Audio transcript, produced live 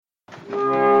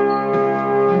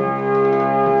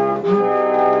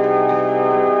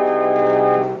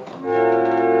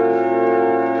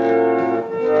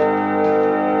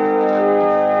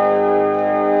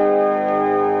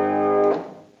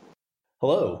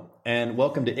and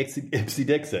welcome to Ipsy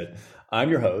Dixit. I'm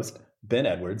your host, Ben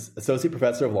Edwards, Associate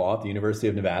Professor of Law at the University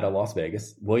of Nevada, Las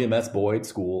Vegas, William S. Boyd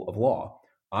School of Law.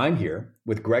 I'm here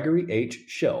with Gregory H.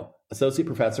 Schill, Associate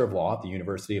Professor of Law at the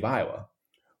University of Iowa.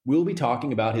 We'll be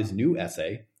talking about his new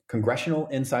essay, Congressional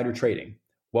Insider Trading.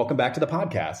 Welcome back to the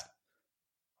podcast.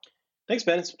 Thanks,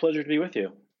 Ben. It's a pleasure to be with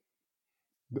you.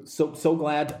 So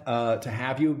glad to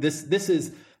have you. This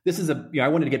is I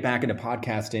wanted to get back into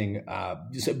podcasting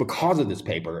just because of this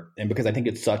paper and because I think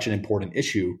it's such an important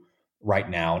issue right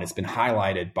now, and it's been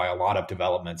highlighted by a lot of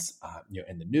developments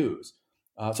in the news.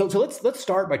 So let's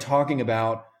start by talking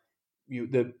about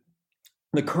the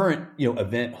current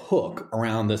event hook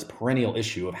around this perennial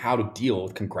issue of how to deal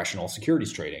with congressional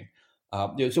securities trading.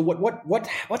 So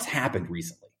what's happened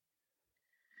recently?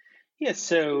 Yeah.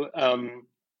 So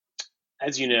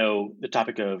as you know, the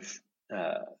topic of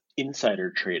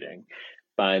insider trading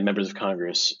by members of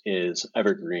Congress is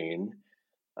evergreen,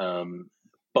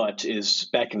 but is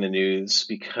back in the news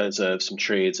because of some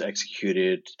trades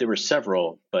executed. There were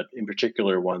several, but in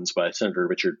particular ones by Senator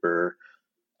Richard Burr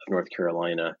of North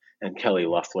Carolina and Kelly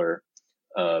Loeffler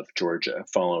of Georgia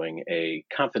following a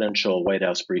confidential White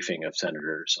House briefing of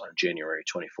senators on January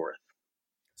 24th.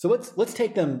 So let's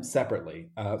take them separately.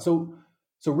 So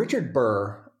Richard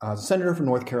Burr, senator from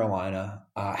North Carolina,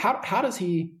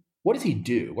 what does he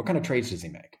do? What kind of trades does he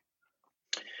make?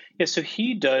 Yeah, so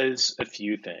he does a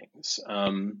few things.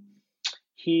 So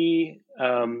the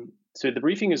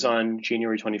briefing is on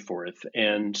January 24th,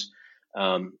 and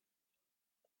I'm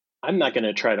not going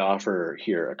to try to offer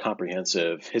here a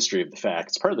comprehensive history of the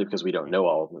facts, partly because we don't know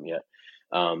all of them yet,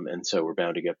 and so we're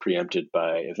bound to get preempted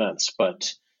by events.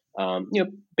 But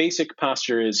basic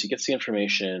posture is he gets the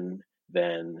information.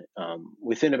 Then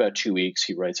within about 2 weeks,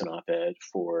 he writes an op-ed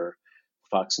for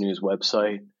Fox News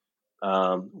website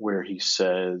where he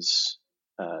says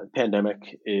the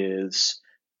pandemic is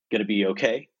going to be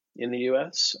okay in the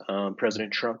U.S.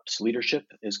 President Trump's leadership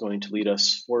is going to lead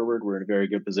us forward. We're in a very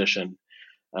good position.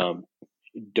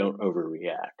 Don't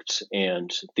overreact. And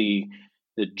the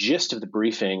gist of the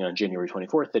briefing on January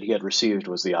 24th that he had received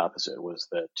was the opposite, was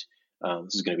that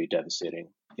this is going to be devastating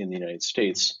in the United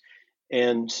States.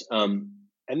 And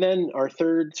then our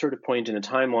third sort of point in the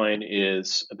timeline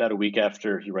is about a week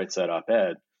after he writes that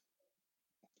op-ed,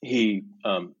 he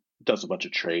does a bunch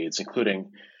of trades,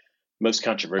 including most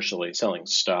controversially selling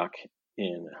stock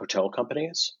in hotel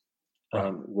companies,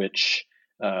 right. Which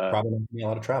probably a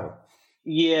lot of travel.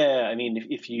 Yeah, I mean,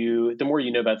 the more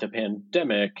you know about the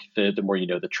pandemic, the more you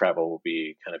know that travel will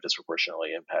be kind of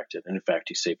disproportionately impacted. And in fact,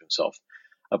 he saved himself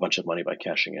a bunch of money by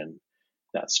cashing in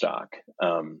that stock.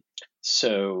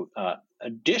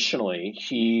 Additionally,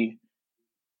 he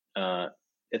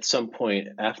at some point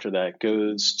after that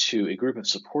goes to a group of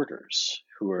supporters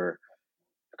who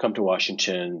come to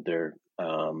Washington. They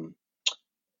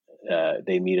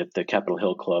meet at the Capitol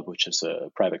Hill Club, which is a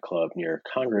private club near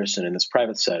Congress. And in this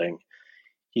private setting,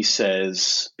 he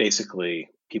says basically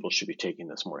people should be taking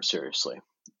this more seriously.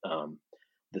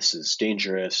 This is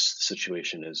dangerous. The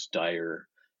situation is dire,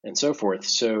 and so forth.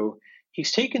 So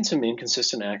he's taken some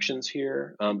inconsistent actions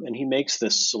here, and he makes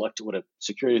this what a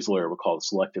securities lawyer would call a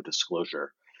selective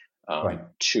disclosure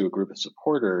to a group of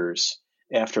supporters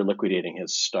after liquidating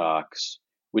his stocks,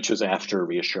 which was after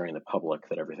reassuring the public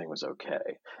that everything was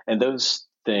okay. And those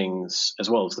things, as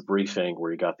well as the briefing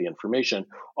where he got the information,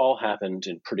 all happened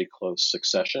in pretty close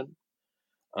succession.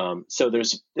 So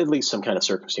there's at least some kind of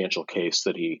circumstantial case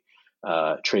that he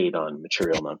traded on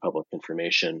material non-public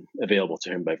information available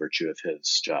to him by virtue of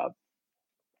his job.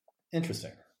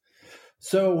 Interesting.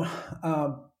 So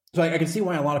I can see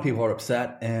why a lot of people are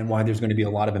upset and why there's going to be a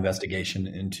lot of investigation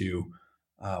into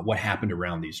what happened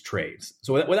around these trades.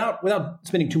 So without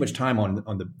spending too much time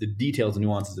on the details and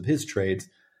nuances of his trades,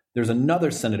 there's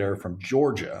another senator from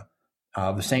Georgia,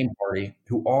 the same party,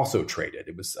 who also traded.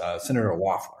 It was Senator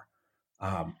Loeffler.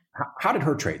 How did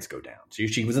her trades go down? So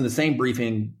she was in the same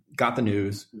briefing, got the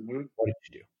news. Mm-hmm. What did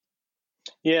she do?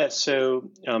 Yeah,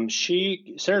 so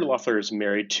Senator Loeffler is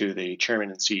married to the chairman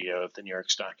and CEO of the New York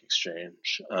Stock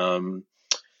Exchange,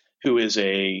 who is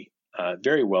a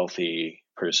very wealthy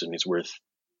person. He's worth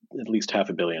at least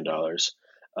 $500 million.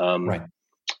 Right.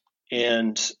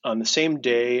 And on the same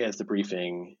day as the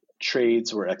briefing,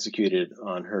 trades were executed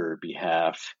on her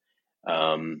behalf.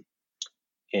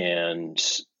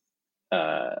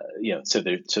 So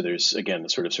there's again the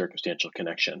sort of circumstantial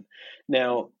connection.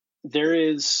 Now, there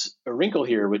is a wrinkle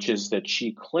here, which is that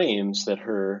she claims that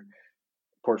her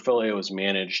portfolio is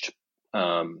managed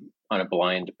on a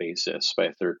blind basis by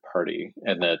a third party,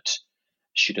 and that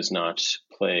she does not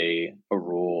play a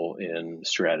role in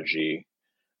strategy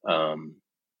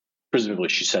presumably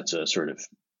she sets a sort of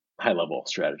high level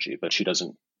strategy, but she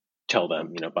doesn't tell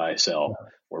them, buy, sell,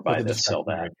 or But buy the this, sell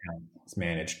discretionary that. account is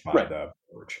managed by Right. the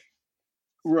board.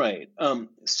 Right.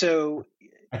 So,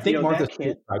 I think Martha that Stewart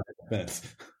can't. tried that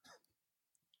defense.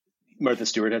 Martha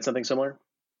Stewart had something similar.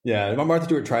 Yeah, Martha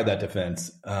Stewart tried that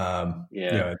defense.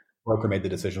 Yeah. Broker made the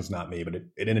decisions, not me, but it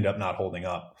ended up not holding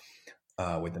up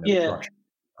with an Yeah. obstruction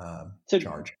So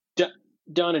charge.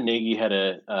 Donna Nagy had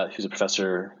who's a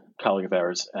professor, colleague of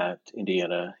ours at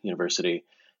Indiana University,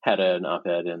 had an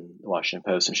op-ed in the Washington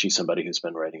Post, and she's somebody who's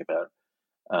been writing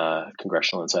about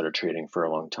congressional insider trading for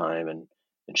a long time, and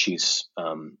she's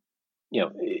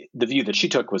the view that she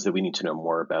took was that we need to know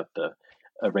more about the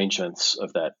arrangements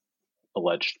of that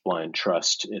alleged blind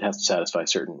trust. It has to satisfy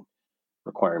certain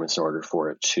requirements in order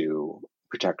for it to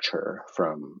protect her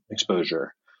from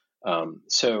exposure.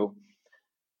 So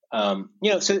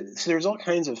there's all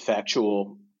kinds of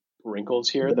factual wrinkles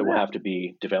here that will have to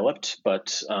be developed.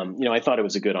 But I thought it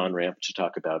was a good on ramp to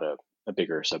talk about a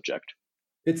bigger subject.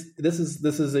 This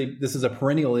is a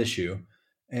perennial issue,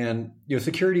 and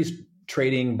securities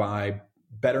trading by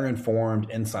better informed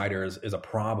insiders is a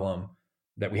problem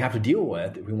that we have to deal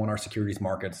with if we want our securities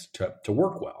markets to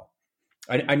work well.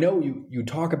 I know you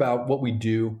talk about what we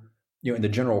do, in the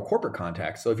general corporate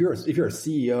context. So if you're a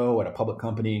CEO at a public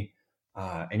company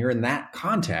and you're in that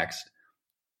context,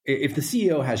 if the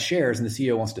CEO has shares and the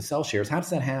CEO wants to sell shares, how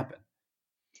does that happen?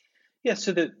 Yeah,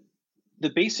 so the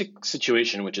basic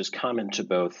situation, which is common to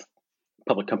both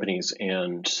public companies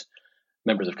and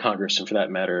members of Congress, and for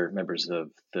that matter, members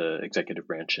of the executive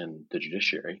branch and the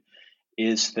judiciary,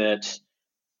 is that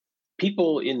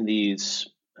people in these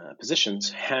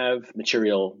positions have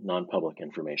material non-public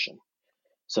information.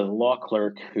 So the law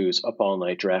clerk who's up all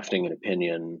night drafting an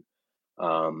opinion,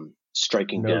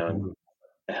 striking down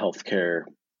a healthcare,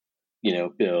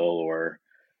 bill, or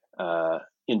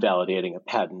invalidating a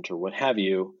patent or what have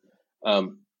you,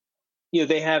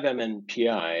 they have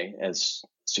MNPI, as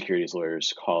securities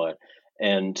lawyers call it,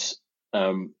 and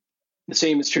the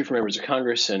same is true for members of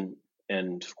Congress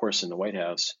and of course in the White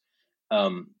House.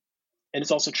 And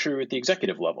it's also true at the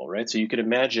executive level, right? So you could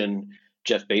imagine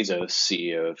Jeff Bezos,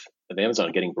 CEO of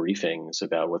Amazon, getting briefings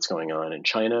about what's going on in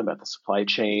China, about the supply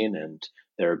chain and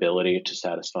their ability to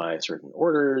satisfy certain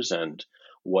orders and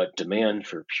what demand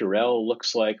for Purell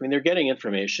looks like. I mean, they're getting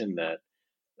information that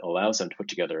allows them to put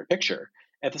together a picture.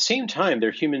 At the same time,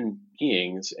 they're human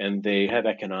beings and they have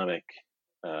economic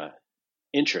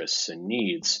interests and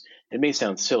needs. It may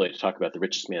sound silly to talk about the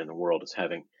richest man in the world as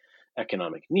having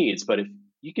economic needs, but if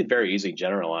you could very easily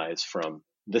generalize from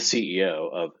the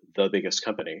CEO of the biggest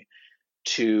company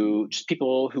to just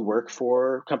people who work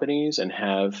for companies and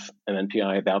have an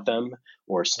NPI about them,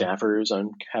 or staffers on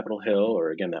Capitol Hill,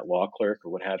 or again, that law clerk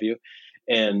or what have you.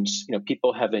 And,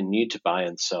 people have a need to buy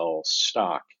and sell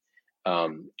stock,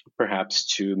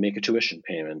 perhaps to make a tuition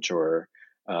payment or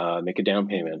make a down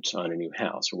payment on a new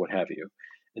house or what have you.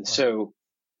 And so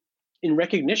in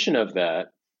recognition of that,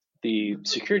 the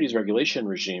securities regulation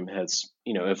regime has,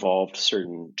 evolved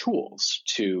certain tools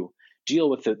to deal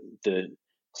with the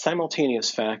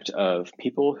simultaneous fact of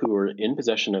people who are in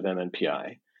possession of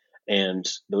MNPI and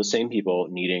those same people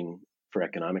needing, for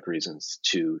economic reasons,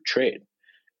 to trade.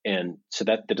 And so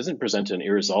that doesn't present an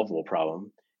irresolvable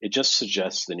problem. It just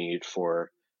suggests the need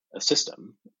for a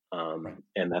system.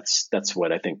 And that's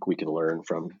what I think we can learn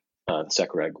from the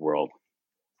SecReg world.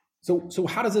 So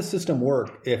how does this system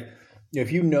work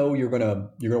if you're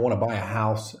gonna want to buy a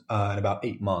house in about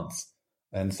 8 months,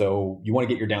 and so you want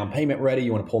to get your down payment ready,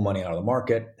 you want to pull money out of the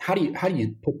market? How do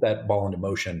you put that ball into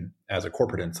motion as a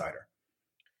corporate insider?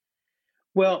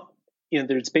 Well,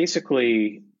 there's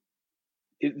basically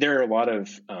there are a lot of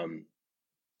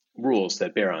rules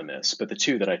that bear on this, but the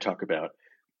two that I talk about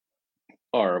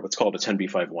are what's called a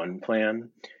 10b5-1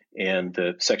 plan and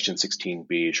the Section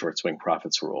 16b short swing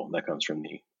profits rule that comes from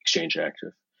the Exchange Act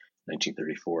of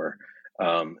 1934.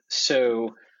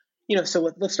 So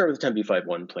let's start with the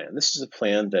 10b5-1 plan. This is a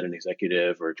plan that an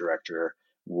executive or a director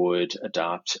would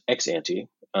adopt ex ante.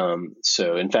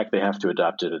 So in fact, they have to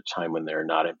adopt it at a time when they're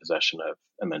not in possession of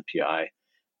MNPI,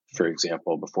 for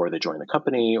example, before they join the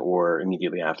company or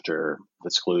immediately after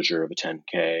disclosure of a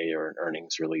 10K or an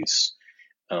earnings release.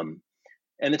 And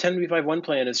the 10b5-1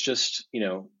 plan is just,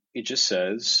 it just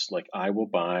says, like, I will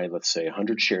buy, let's say,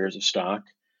 100 shares of stock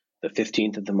the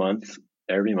 15th of the month,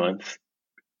 every month,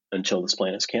 until this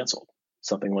plan is canceled,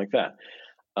 something like that.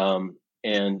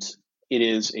 And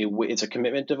it's a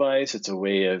commitment device. It's a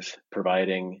way of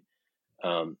providing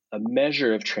a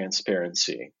measure of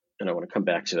transparency. And I want to come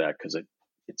back to that because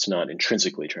it's not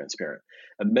intrinsically transparent.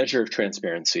 A measure of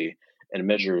transparency and a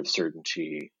measure of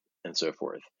certainty and so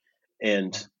forth.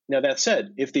 And now that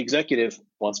said, if the executive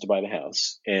wants to buy the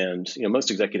house, and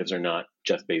most executives are not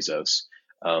Jeff Bezos,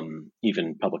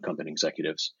 even public company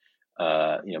executives,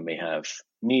 may have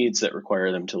needs that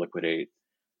require them to liquidate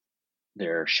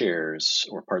their shares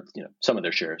or some of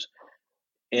their shares,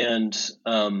 and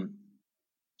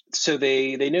so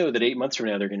they know that 8 months from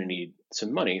now they're going to need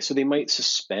some money, so they might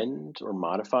suspend or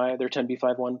modify their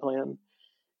 10b5-1 plan,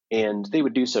 and they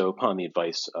would do so upon the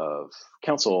advice of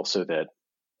counsel, so that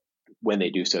when they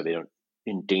do so, they don't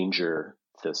endanger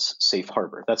this safe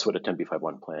harbor. That's what a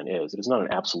 10b5-1 plan is. It is not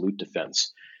an absolute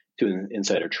defense to an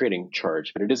insider trading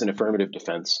charge, but it is an affirmative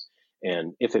defense.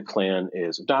 And if a plan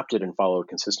is adopted and followed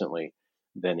consistently,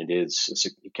 then it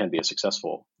can be a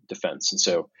successful defense. And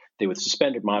so they would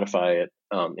suspend or modify it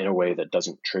in a way that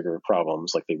doesn't trigger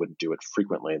problems. Like they wouldn't do it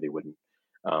frequently. They wouldn't.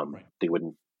 They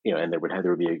wouldn't. And there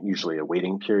would be usually a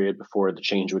waiting period before the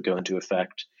change would go into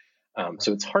effect.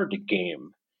 So it's hard to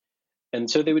game. And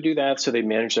so they would do that. So they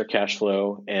manage their cash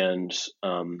flow and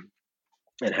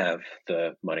have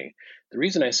the money. The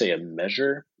reason I say a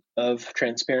measure of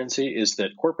transparency is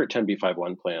that corporate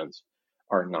 10b5-1 plans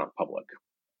are not public.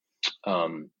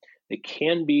 They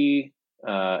can be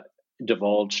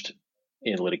divulged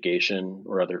in litigation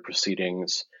or other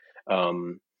proceedings.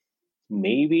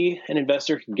 Maybe an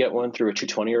investor can get one through a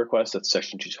 220 request. That's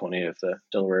Section 220 of the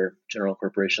Delaware General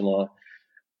Corporation Law.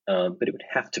 But it would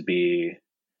have to be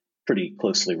pretty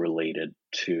closely related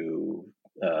to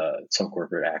some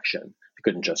corporate action. You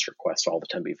couldn't just request all the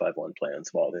 10b5-1 plans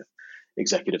of all the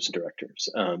executives and directors.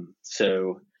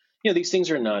 So these things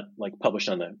are not like published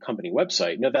on the company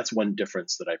website. No, that's one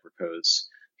difference that I propose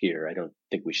here. I don't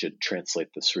think we should translate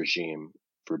this regime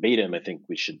verbatim. I think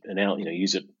we should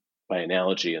use it by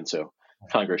analogy. And so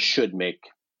Congress should make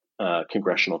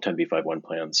congressional 10b5-1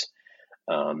 plans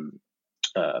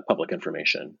public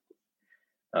information.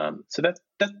 So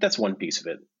that's one piece of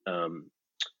it.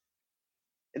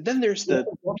 And then there's the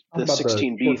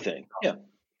 16B thing. Yeah.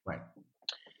 Right.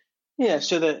 Yeah.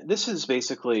 So this is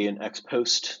basically an ex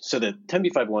post. So the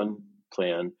 10b5-1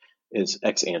 plan is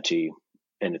ex ante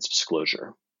and its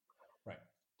disclosure. Right.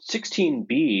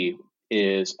 16B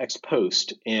is ex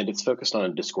post and it's focused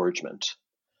on disgorgement.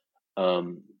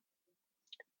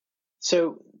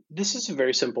 So this is a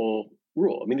very simple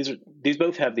rule. I mean, these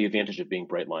both have the advantage of being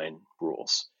bright line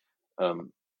rules.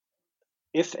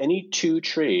 If any two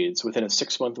trades within a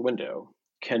 6-month window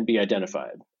can be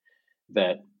identified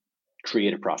that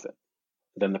create a profit,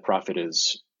 then the profit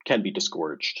can be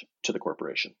disgorged to the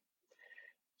corporation.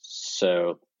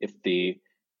 So if the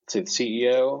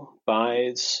CEO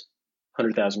buys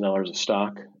 $100,000 of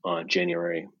stock on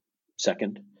January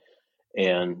 2nd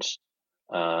and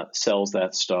sells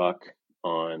that stock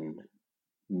on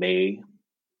May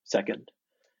 2nd,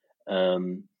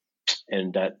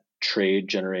 and that trade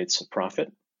generates a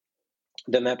profit,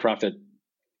 then that profit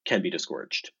can be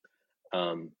disgorged.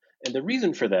 And the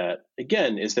reason for that,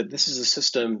 again, is that this is a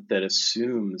system that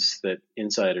assumes that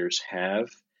insiders have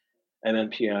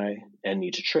MNPI and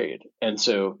need to trade. And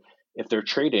so if they're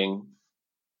trading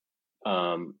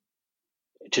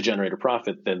to generate a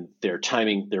profit, then they're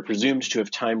presumed to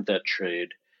have timed that trade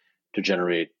to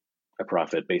generate a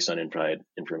profit based on inside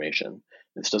information.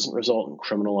 This doesn't result in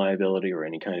criminal liability or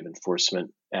any kind of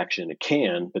enforcement action. It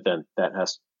can, but then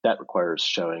that requires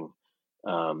showing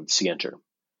scienter.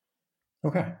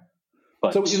 Okay.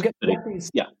 But so you get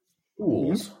these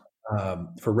tools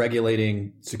for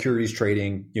regulating securities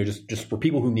trading, just for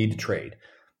people who need to trade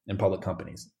in public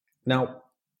companies. Now,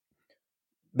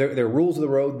 there are rules of the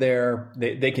road there.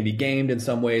 They can be gamed in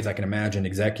some ways. I can imagine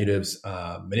executives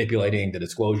manipulating the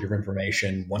disclosure of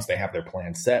information once they have their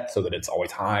plan set so that it's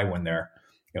always high when they're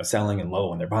selling and low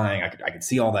when they're buying. I could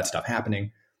see all that stuff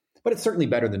happening, but it's certainly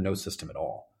better than no system at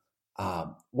all.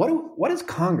 What does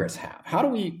Congress have? How do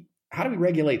we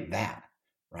regulate that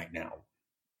right now?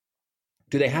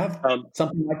 Do they have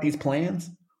something like these plans?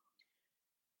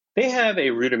 They have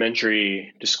a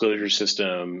rudimentary disclosure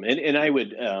system, and I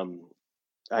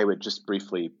would just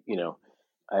briefly,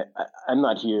 I'm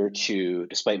not here to,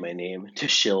 despite my name, to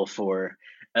shill for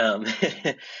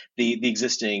the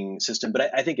existing system,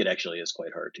 but I think it actually is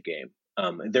quite hard to game.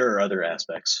 There are other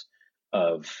aspects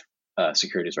of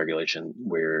securities regulation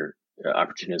where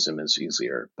opportunism is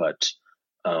easier, but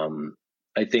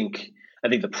I think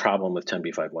the problem with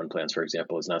 10b5-1 plans, for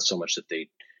example, is not so much that they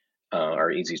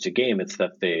are easy to game; it's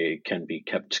that they can be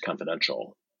kept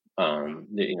confidential.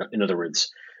 In other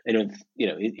words,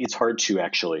 it's hard to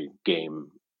actually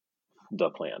game the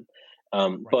plan.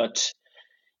 Right. But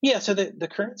yeah, so the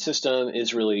current system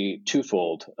is really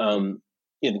twofold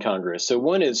in Congress. So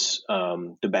one is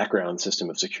the background system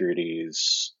of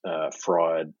securities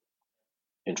fraud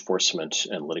enforcement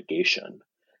and litigation.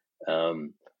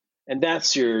 And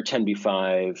that's your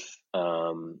 10b-5,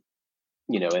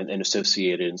 and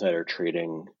associated insider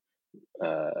trading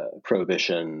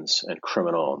prohibitions and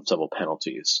criminal and civil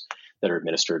penalties that are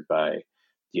administered by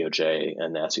DOJ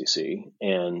and the SEC.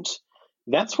 And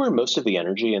that's where most of the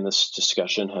energy in this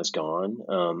discussion has gone.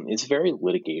 It's very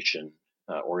litigation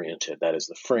oriented. That is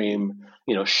the frame,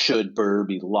 should Burr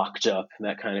be locked up and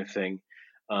that kind of thing.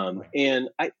 And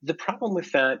the problem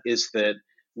with that is that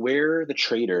where the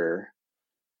trader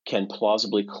can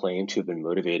plausibly claim to have been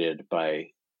motivated by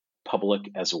public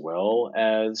as well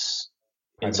as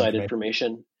inside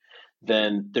information,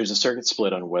 then there's a circuit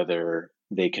split on whether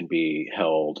they can be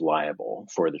held liable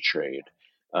for the trade.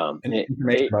 And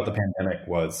information about the pandemic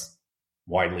was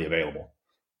widely available.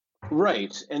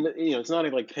 Right. And, it's not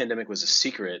like the pandemic was a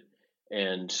secret.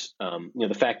 And,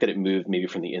 the fact that it moved maybe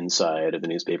from the inside of the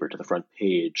newspaper to the front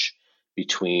page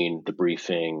between the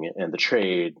briefing and the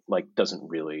trade, doesn't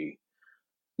really,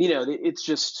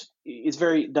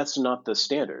 that's not the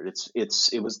standard.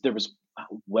 There was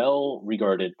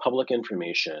well-regarded public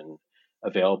information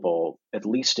available, at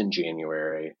least in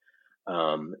January,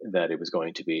 that it was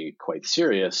going to be quite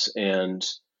serious. And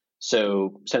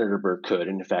so Senator Burr could,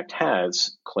 and in fact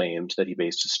has, claimed that he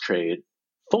based his trade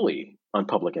fully on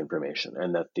public information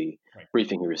and that the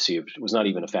briefing he received was not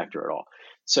even a factor at all.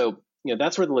 So,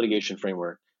 that's where the litigation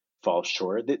framework falls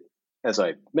short. As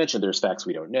I mentioned, there's facts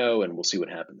we don't know, and we'll see what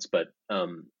happens. But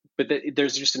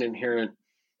there's just an inherent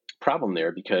problem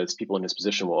there because people in his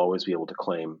position will always be able to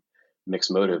claim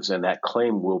mixed motives, and that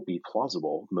claim will be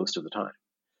plausible most of the time.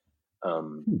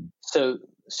 So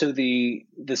the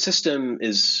system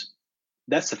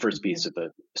that's the first piece of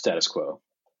the status quo.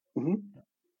 Mm-hmm.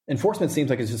 Enforcement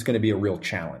seems like it's just going to be a real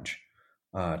challenge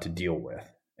to deal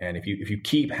with, and if you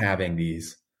keep having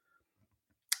these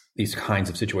kinds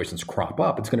of situations crop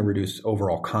up, it's going to reduce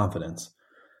overall confidence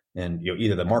in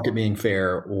either the market being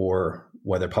fair or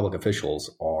whether public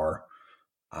officials are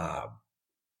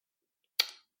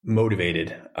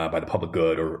motivated by the public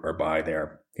good or by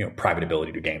their private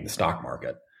ability to game the stock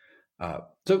market.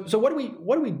 So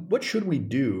what should we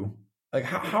do? Like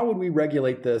how would we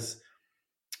regulate this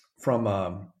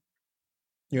from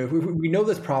if we know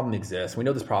this problem exists, we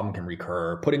know this problem can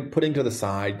recur, putting to the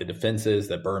side the defenses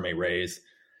that Burr may raise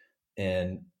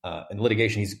in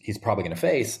litigation he's probably going to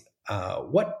face. How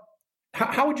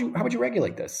would you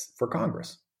regulate this for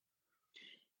Congress?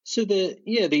 So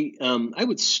I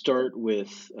would start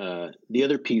with the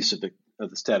other piece of the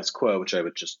status quo, which I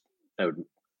would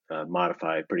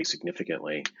modify pretty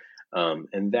significantly,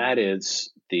 and that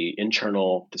is the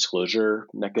internal disclosure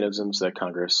mechanisms that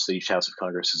each House of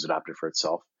Congress has adopted for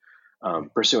itself,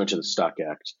 pursuant to the Stock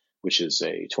Act, which is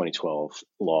a 2012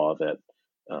 law that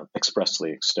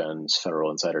expressly extends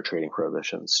federal insider trading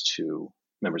prohibitions to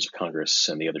members of Congress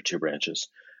and the other two branches.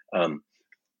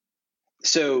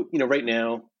 So, right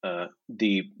now,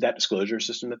 that disclosure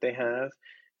system that they have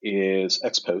is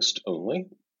ex post only.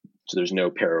 So there's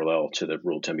no parallel to the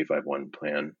Rule 10b5-1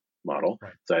 plan model.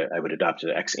 Right. So I would adopt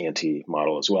an ex ante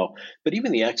model as well. But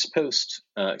even the ex post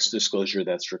disclosure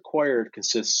that's required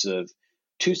consists of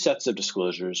two sets of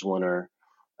disclosures. One are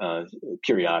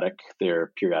periodic.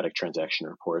 They're periodic transaction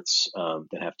reports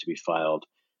that have to be filed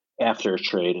after a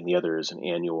trade, and the other is an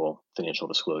annual financial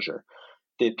disclosure.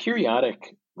 The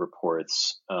periodic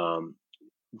reports can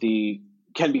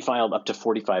be filed up to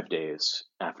 45 days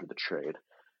after the trade,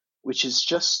 which is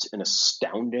just an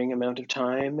astounding amount of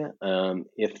time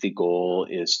if the goal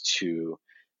is to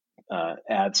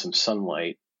add some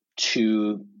sunlight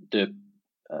to the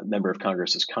member of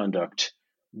Congress's conduct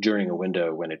during a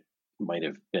window when it might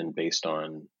have been based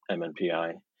on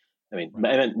MNPI. I mean,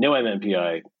 no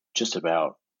MNPI just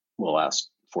about will last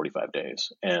 45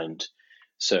 days. And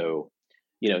so,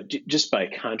 just by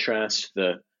contrast,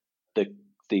 the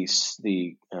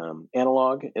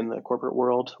analog in the corporate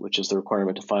world, which is the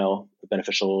requirement to file a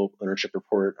beneficial ownership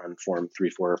report on Form 3,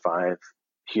 4, or 5.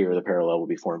 Here, the parallel will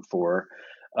be Form 4.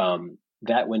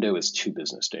 That window is 2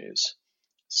 business days.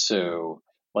 So,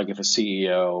 like if a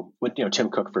CEO, Tim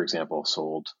Cook, for example,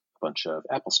 sold a bunch of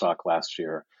Apple stock last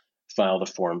year, filed a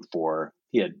Form 4.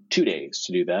 He had 2 days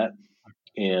to do that.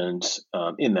 And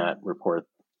in that report,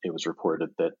 it was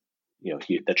reported that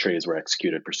that trades were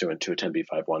executed pursuant to a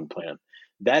 10b5-1 plan.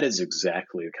 That is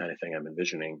exactly the kind of thing I'm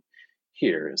envisioning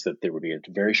here, is that there would be a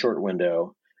very short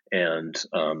window and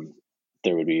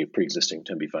there would be a pre-existing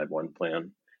 10b5-1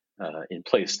 plan in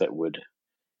place that would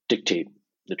dictate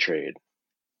the trade.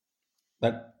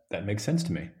 That makes sense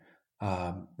to me.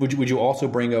 Would you also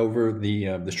bring over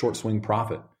the short swing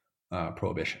profit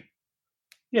prohibition?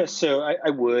 Yeah, so I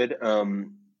would.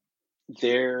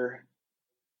 the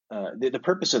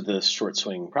purpose of the short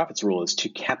swing profits rule is to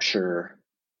capture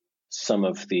some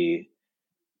of the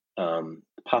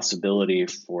possibility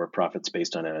for profits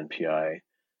based on MNPI,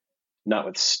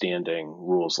 notwithstanding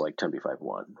rules like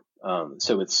 10b5-1.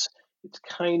 So it's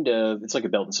like a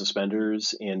belt and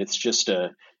suspenders, and it's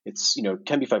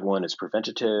 10b5-1 is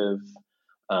preventative,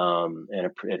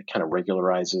 and it kind of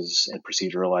regularizes and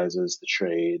proceduralizes the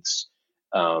trades,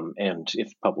 and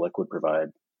if public would provide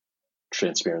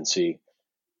transparency,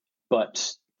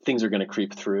 but things are going to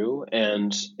creep through,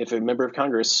 and if a member of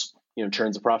Congress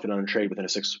turns a profit on a trade within a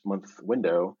 6-month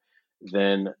window,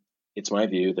 then it's my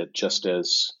view that, just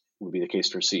as would be the case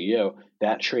for CEO,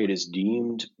 that trade is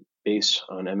deemed based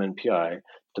on MNPI.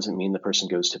 Doesn't mean the person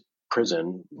goes to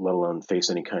prison, let alone face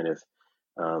any kind of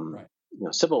Right.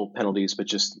 civil penalties, but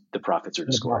just the profits are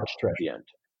disgorged at the end.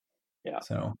 Yeah.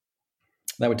 So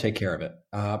that would take care of it.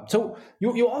 So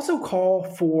you also call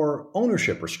for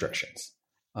ownership restrictions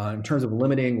in terms of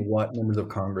limiting what members of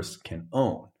Congress can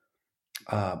own.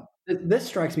 This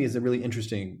strikes me as a really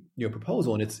interesting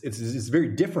proposal, and it's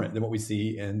very different than what we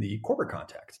see in the corporate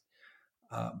context.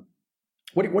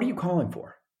 What are you calling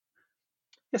for?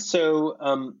 Yeah, so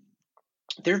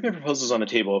there have been proposals on the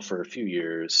table for a few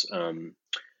years.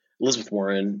 Elizabeth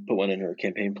Warren put one in her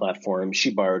campaign platform. She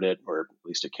borrowed it, or at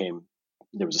least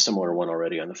there was a similar one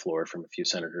already on the floor from a few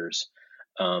senators,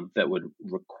 that would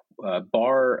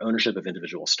bar ownership of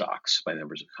individual stocks by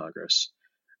members of Congress.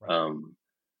 Right.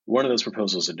 One of those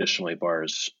proposals additionally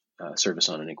bars service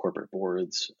on any corporate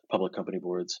boards, public company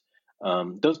boards.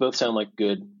 Those both sound like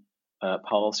good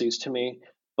policies to me,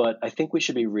 but I think we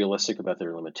should be realistic about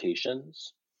their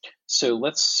limitations. So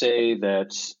let's say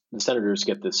that the senators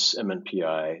get this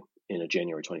MNPI in a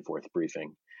January 24th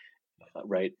briefing,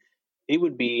 right? It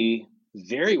would be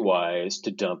very wise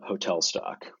to dump hotel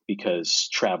stock because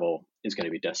travel is going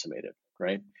to be decimated,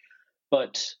 right?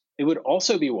 But it would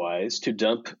also be wise to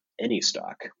dump any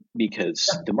stock because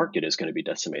the market is going to be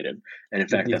decimated. And in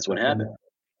fact, that's what happened.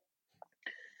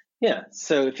 Yeah.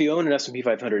 So if you own an S&P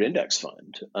 500 index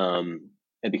fund,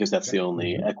 and because that's the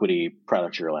only equity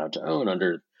product you're allowed to own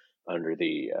under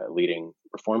the leading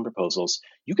reform proposals,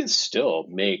 you can still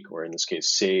make, or in this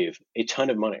case, save a ton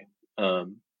of money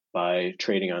by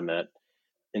trading on that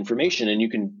information. And you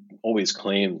can always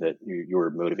claim that you're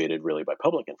motivated really by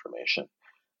public information.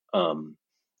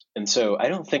 And so I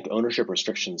don't think ownership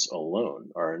restrictions alone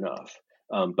are enough,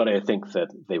 but I think that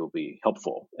they will be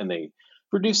helpful, and they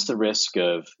reduce the risk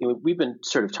of, we've been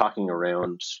sort of talking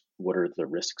around what are the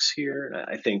risks here.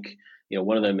 I think,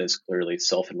 one of them is clearly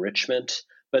self-enrichment,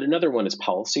 but another one is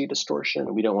policy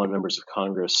distortion. We don't want members of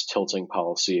Congress tilting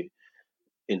policy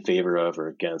in favor of or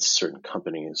against certain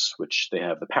companies, which they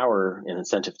have the power and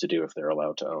incentive to do if they're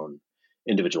allowed to own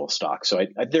individual stocks. So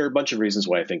there are a bunch of reasons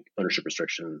why I think ownership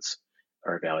restrictions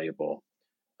are valuable.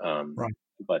 Right.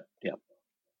 But yeah.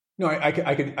 No,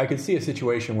 I could see a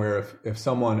situation where if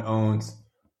someone owns,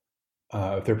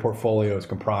 if their portfolio is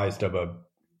comprised of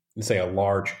let's say a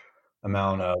large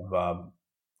amount of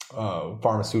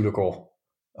pharmaceutical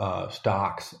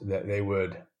stocks, that they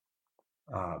would,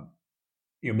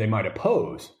 they might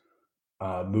oppose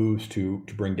moves to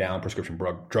bring down prescription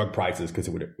drug prices because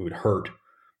it would hurt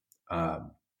the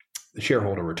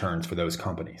shareholder returns for those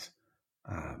companies.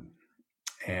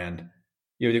 And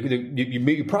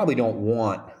you probably don't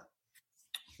want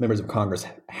members of Congress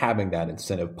having that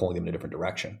incentive pulling them in a different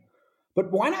direction.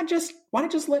 But why not just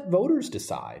let voters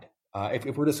decide?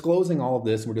 If we're disclosing all of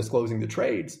this and we're disclosing the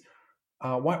trades,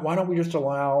 why don't we just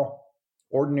allow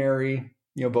ordinary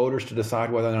voters to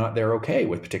decide whether or not they're okay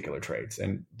with particular trades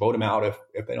and vote them out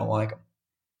if they don't like them?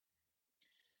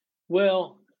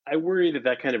 Well, I worry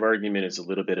that kind of argument is a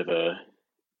little bit of a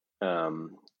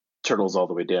turtles all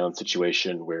the way down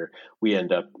situation where we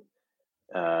end up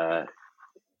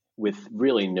with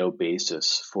really no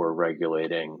basis for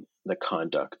regulating the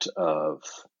conduct of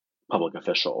public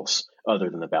officials other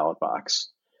than the ballot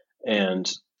box. And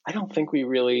I don't think we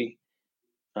really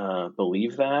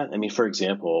believe that. I mean, for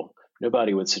example,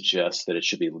 nobody would suggest that it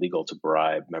should be legal to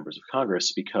bribe members of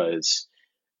Congress because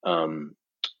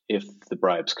if the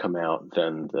bribes come out,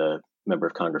 then the member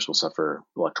of Congress will suffer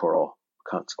electoral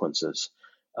consequences.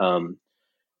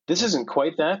 This isn't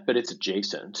quite that, but it's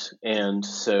adjacent. And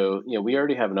so, we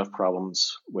already have enough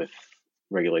problems with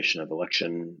regulation of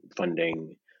election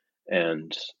funding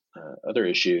and other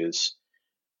issues.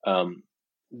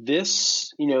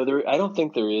 This, I don't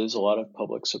think there is a lot of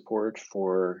public support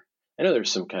for, I know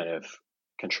there's some kind of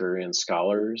contrarian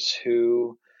scholars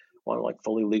who want to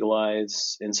fully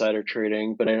legalize insider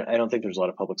trading, but I don't think there's a lot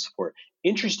of public support.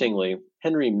 Interestingly,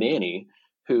 Henry Manne,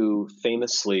 who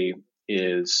famously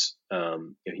is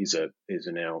he's a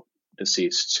now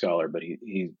deceased scholar, but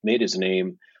he made his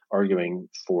name arguing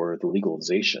for the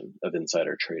legalization of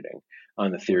insider trading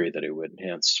on the theory that it would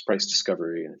enhance price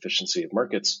discovery and efficiency of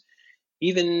markets.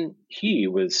 Even he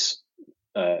was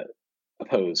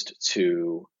opposed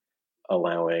to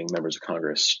allowing members of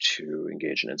Congress to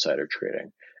engage in insider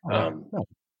trading.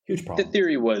 Huge problem. The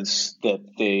theory was that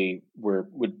they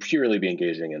would purely be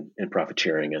engaging in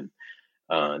profiteering, and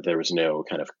there was no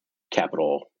kind of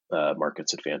capital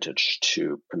markets advantage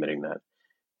to permitting that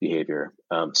behavior.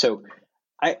 So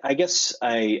I guess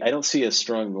I don't see a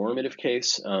strong normative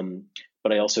case,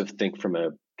 but I also think from a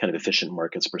kind of efficient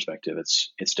markets perspective,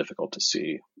 it's difficult to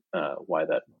see why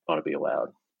that ought to be allowed.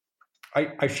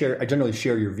 I generally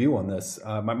share your view on this.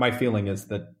 My feeling is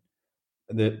that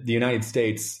the United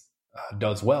States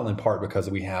does well in part because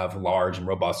we have large and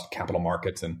robust capital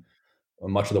markets, and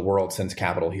much of the world sends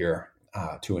capital here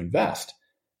to invest.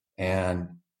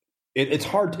 And it's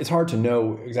hard to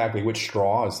know exactly which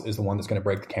straw is the one that's going to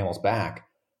break the camel's back.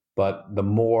 But the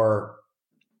more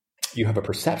you have a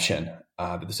perception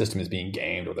that the system is being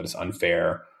gamed, or that it's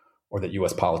unfair, or that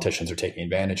U.S. politicians are taking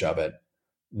advantage of it,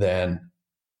 then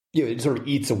it sort of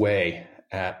eats away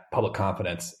at public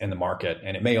confidence in the market.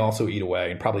 And it may also eat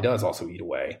away, and probably does also eat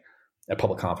away, at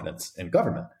public confidence in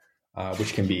government,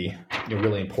 which can be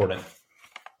really important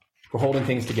for holding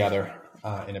things together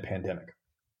in a pandemic.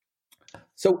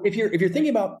 So if you're thinking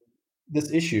about this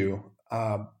issue,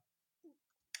 how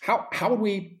would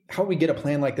we get a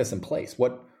plan like this in place?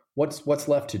 What's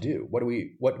left to do?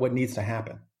 What needs to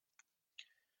happen?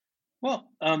 Well,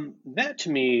 that to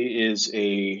me is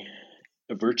a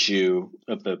virtue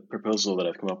of the proposal that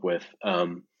I've come up with,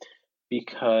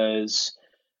 because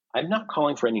I'm not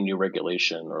calling for any new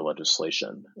regulation or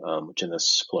legislation, which in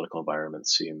this political environment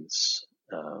seems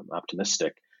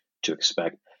optimistic to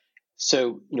expect.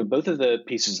 So, both of the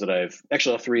pieces that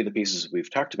all three of the pieces we've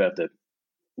talked about, the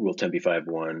Rule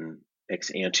 10b5-1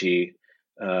 ex ante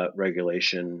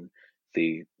regulation,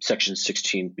 the Section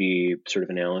 16b sort of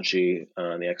analogy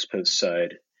on the ex post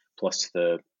side, plus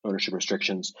the ownership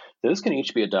restrictions, those can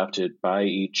each be adopted by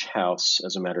each house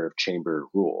as a matter of chamber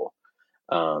rule,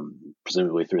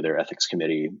 presumably through their ethics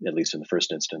committee, at least in the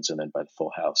first instance, and then by the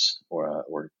full House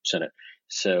or Senate.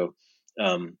 So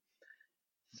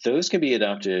those can be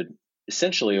adopted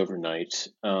essentially overnight.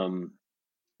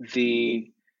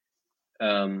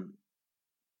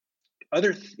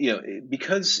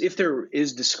 Because if there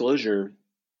is disclosure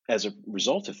as a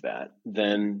result of that,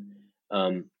 then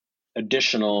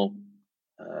additional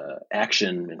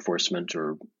action, enforcement,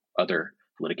 or other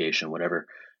litigation, whatever,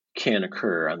 can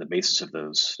occur on the basis of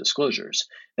those disclosures.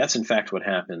 That's in fact what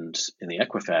happened in the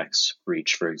Equifax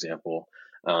breach, for example.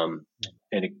 An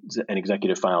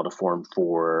executive filed a Form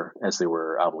 4, as they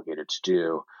were obligated to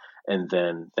do, and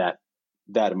then that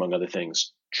among other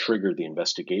things triggered the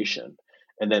investigation.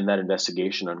 And then that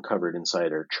investigation uncovered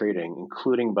insider trading,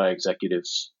 including by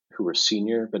executives who were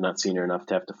senior but not senior enough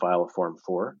to have to file a Form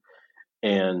 4.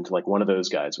 And one of those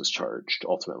guys was charged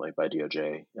ultimately by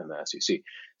DOJ and the SEC.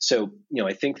 So,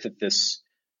 I think that this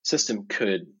system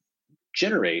could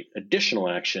generate additional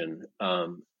action,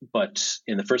 but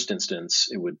in the first instance,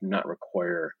 it would not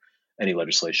require any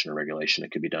legislation or regulation.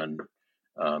 It could be done,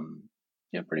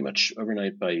 pretty much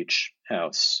overnight by each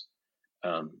house.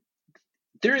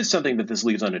 There is something that this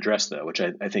leaves unaddressed, though, which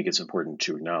I think is important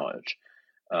to acknowledge,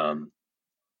 and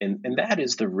that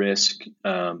is the risk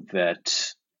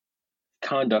that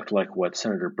conduct like what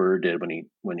Senator Burr did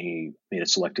when he made a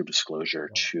selective disclosure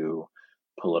to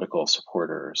political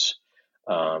supporters.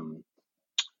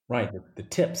 Right, the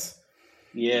tips.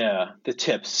 Yeah, the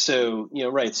tips. So,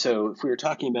 right. So if we were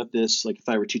talking about this, if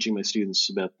I were teaching my students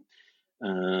about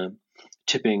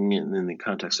tipping in the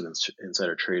context of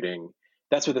insider trading,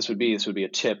 that's what this would be. This would be a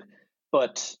tip.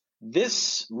 But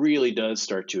this really does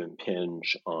start to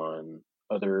impinge on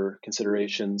other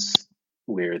considerations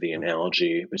where the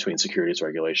analogy between securities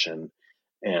regulation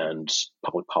and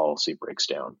public policy breaks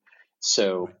down.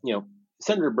 So,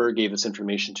 Senator Burr gave this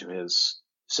information to his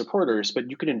supporters, but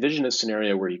you could envision a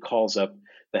scenario where he calls up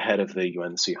the head of the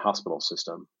UNC hospital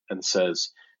system and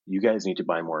says, you guys need to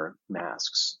buy more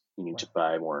masks. You need to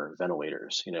buy more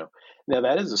ventilators. Now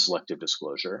that is a selective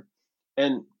disclosure.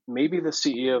 And maybe the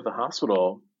CEO of the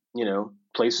hospital,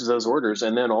 places those orders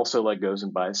and then also goes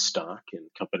and buys stock in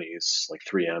companies like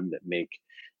 3M that make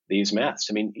these masks.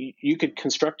 I mean, you could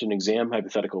construct an exam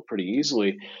hypothetical pretty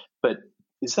easily, but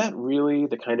is that really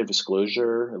the kind of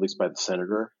disclosure, at least by the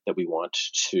senator, that we want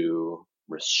to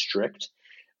restrict?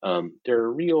 There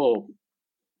are real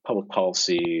public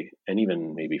policy and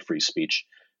even maybe free speech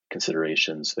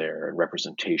considerations there, and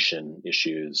representation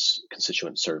issues,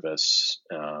 constituent service,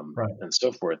 Right. and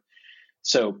so forth.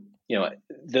 So,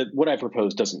 what I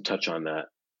propose doesn't touch on that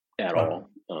at Right. all.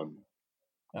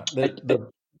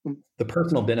 The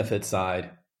personal benefit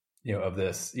side, of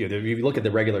this, if you look at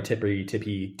the regular tipper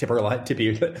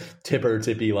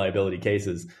liability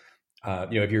cases,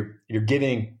 if you're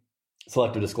giving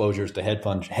selective disclosures to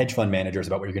hedge fund managers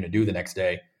about what you're going to do the next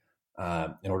day,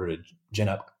 in order to gin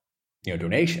up,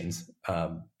 donations,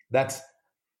 that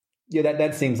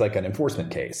seems like an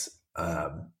enforcement case.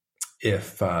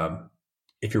 If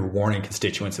you're warning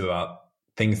constituents about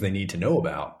things they need to know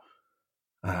about,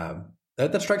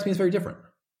 that strikes me as very different.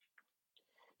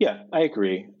 Yeah, I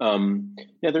agree.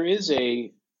 Now there is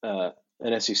an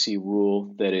SEC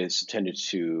rule that is intended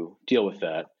to deal with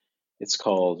that. It's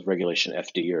called Regulation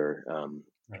FD, or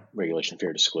Regulation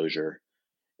Fair Disclosure.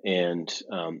 And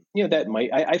that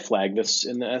I flag this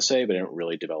in the essay, but I don't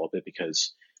really develop it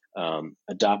because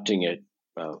adopting it,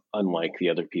 unlike the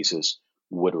other pieces,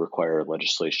 would require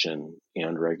legislation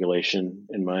and regulation,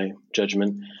 in my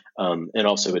judgment. And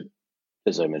also, it,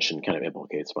 as I mentioned, kind of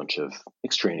implicates a bunch of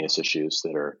extraneous issues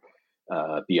that are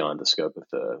beyond the scope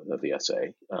of the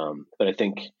essay. But I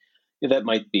think that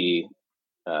might be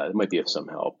of some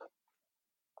help.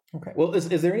 Okay. Well,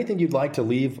 is there anything you'd like to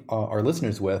leave our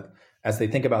listeners with as they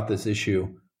think about this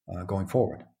issue going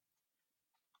forward?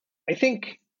 I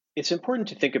think it's important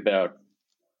to think about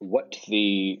what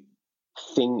the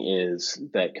thing is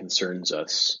that concerns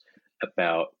us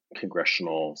about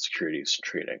congressional securities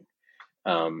trading.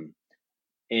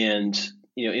 And,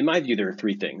 in my view, there are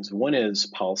three things. One is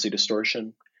policy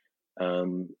distortion.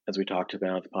 As we talked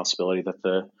about, the possibility that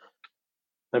the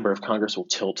member of Congress will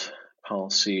tilt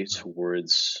policy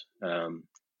towards, in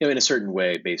a certain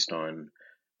way based on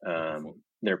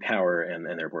their power and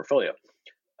their portfolio.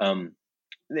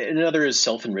 Another is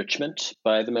self-enrichment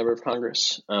by the member of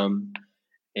Congress.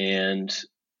 And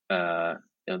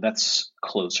that's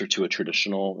closer to a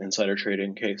traditional insider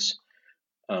trading case.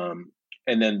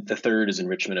 And then the third is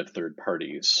enrichment of third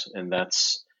parties, and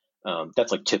that's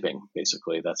like tipping,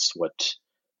 basically. That's what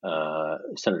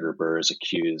Senator Burr is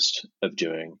accused of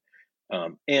doing.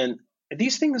 And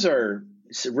these things are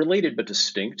related but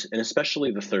distinct, and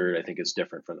especially the third, I think, is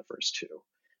different from the first two.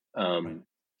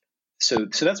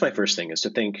 So that's my first thing, is to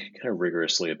think kind of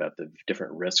rigorously about the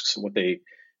different risks and what they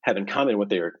have in common, what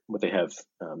they have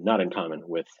not in common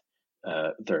with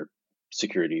their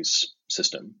securities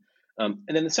system. And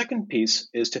then the second piece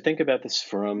is to think about this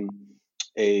from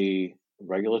a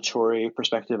regulatory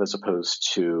perspective as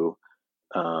opposed to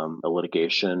a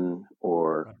litigation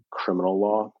or criminal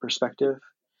law perspective.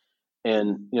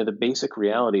 And the basic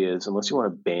reality is, unless you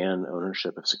want to ban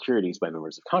ownership of securities by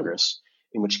members of Congress,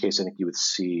 in which case I think you would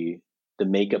see the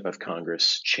makeup of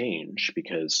Congress change,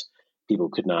 because people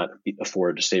could not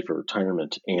afford to save for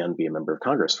retirement and be a member of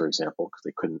Congress, for example, because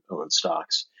they couldn't own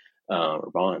stocks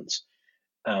or bonds.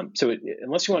 So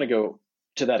unless you want to go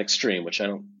to that extreme, which I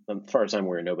don't, as far as I'm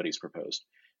aware, nobody's proposed,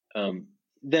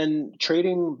 then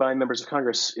trading by members of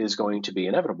Congress is going to be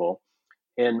inevitable.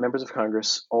 And members of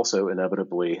Congress also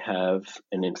inevitably have,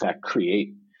 and in fact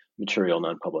create, material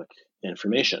non-public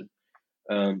information.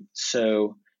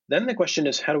 So then the question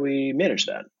is, how do we manage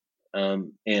that?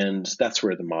 And that's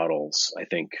where the models, I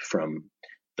think, from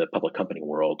the public company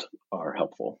world are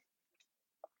helpful.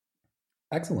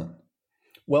 Excellent.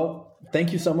 Well,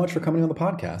 thank you so much for coming on the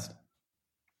podcast.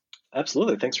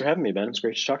 Absolutely. Thanks for having me, Ben. It's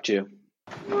great to talk to you.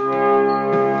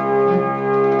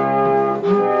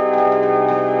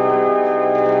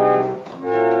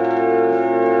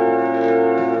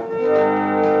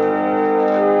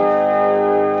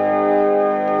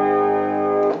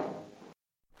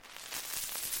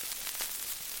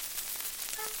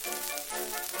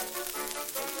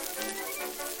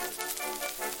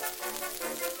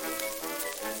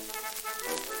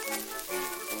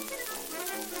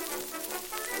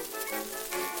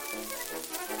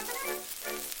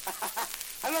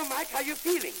 Hello, Mike. How you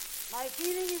feeling? My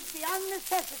feeling is beyond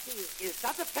necessity. Is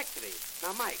that a factory?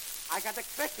 Now, Mike, I got a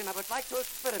question I would like to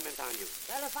experiment on you.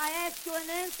 Well, if I ask you an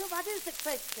answer, what is the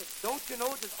question? Don't you know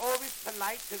it's always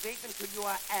polite to wait until you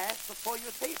are asked before you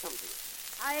say something?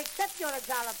 I accept your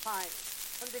jalapine.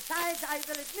 And besides, I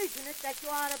will admission it that you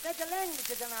are a better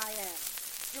languager than I am.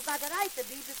 You got a right to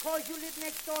be because you live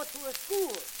next door to a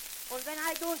school. And when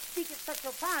I don't speak it such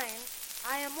a fine,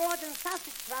 I am more than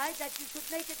satisfied that you should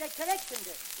make it a correction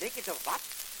to. Make it a what?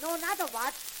 No, not a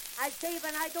what. I say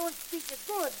when I don't speak it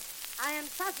good, I am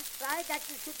satisfied that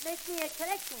you should make me a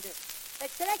correction to. A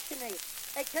correction to.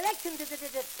 A correction to.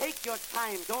 Take your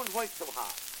time. Don't work so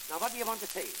hard. Now, what do you want to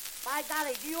say? By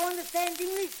golly, do you understand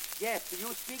English? Yes, do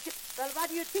you speak it? Well, what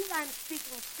do you think I'm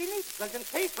speaking? Spinach? Well, then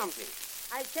say something.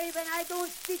 I say when I don't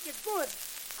speak it good,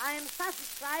 I am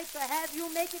satisfied to have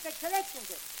you make it a correction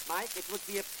to it. Mike, it would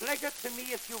be a pleasure to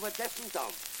me if you were deaf and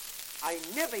dumb. I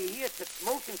never hear such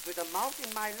motions with a mouth in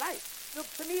my life.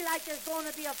 Looks to me like there's going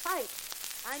to be a fight.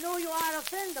 I know you are a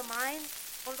friend of mine,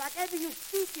 and whatever you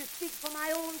speak for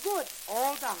my own good.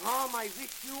 All the harm I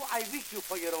wish you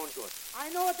for your own good.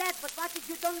 I know that, but what have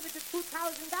you done with the $2,000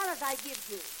 I give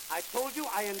you? I told you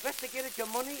I investigated your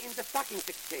money in the stockings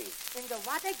exchange. In the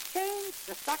what exchange?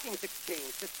 The stockings exchange,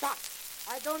 the stock.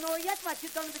 I don't know yet what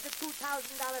you've done with the $2,000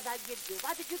 I give you.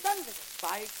 What have you done with it?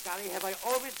 By golly, have I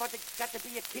always got to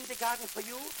be a kindergarten for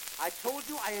you? I told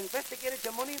you I investigated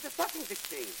your money in the stockings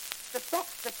exchange. The stock.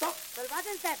 Well, what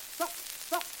is that? Stock.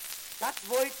 That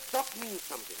word stock means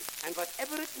something. And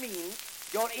whatever it means,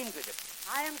 you're in with it.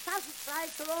 I am satisfied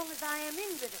so long as I am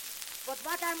in with it. But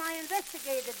what am I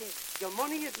investigated in? Your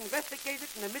money is investigated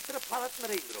in the Metropolitan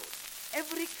Railroad.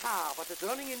 Every car that is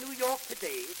running in New York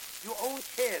today, you own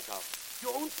shares of.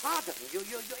 You own part of them. You're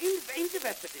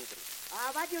invested in them.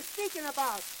 What are you speaking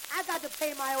about? I got to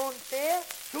pay my own fare.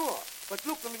 Sure. But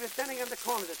look, when we were standing on the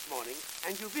corner this morning,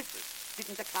 and you whistled,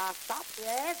 didn't the car stop?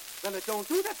 Yes. Well, it don't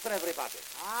do that for everybody.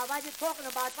 What are you talking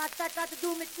about? What's that got to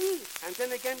do with me? And then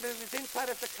again, when it was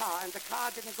inside of the car, and the car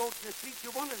didn't go to the street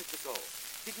you wanted it to go.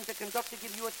 Didn't the conductor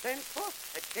give you a transfer?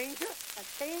 A changer? A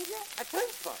changer? A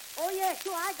transfer. Oh, yeah,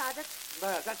 sure, I got it.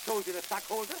 Well, that shows you the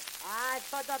stockholder.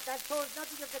 Shut up. That shows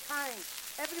nothing of the kind.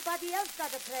 Everybody else got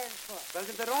a transfer. Well,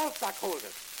 then they're all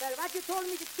stockholders. Well, what you told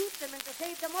me to keep them and to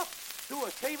save them up. Sure,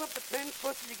 save up the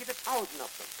transfer till you get 1,000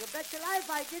 of them. You bet your life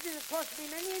I did it. It cost me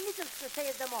many nickels to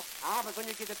save them up. But when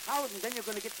you get 1,000, then you're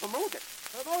going to get promoted.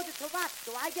 Promoted to what?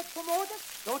 Do I get promoted?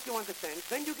 Don't you understand?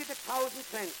 When you get 1,000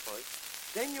 transfers,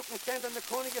 then you can stand on the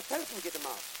corner yourself and get them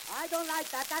out. I don't like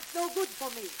that. That's no good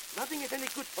for me. Nothing is any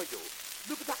good for you.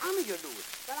 Look at the honor you lose.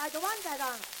 But I don't want that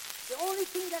honor. The only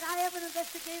thing that I ever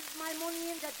investigated my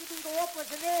money in that didn't go up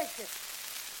was an airship.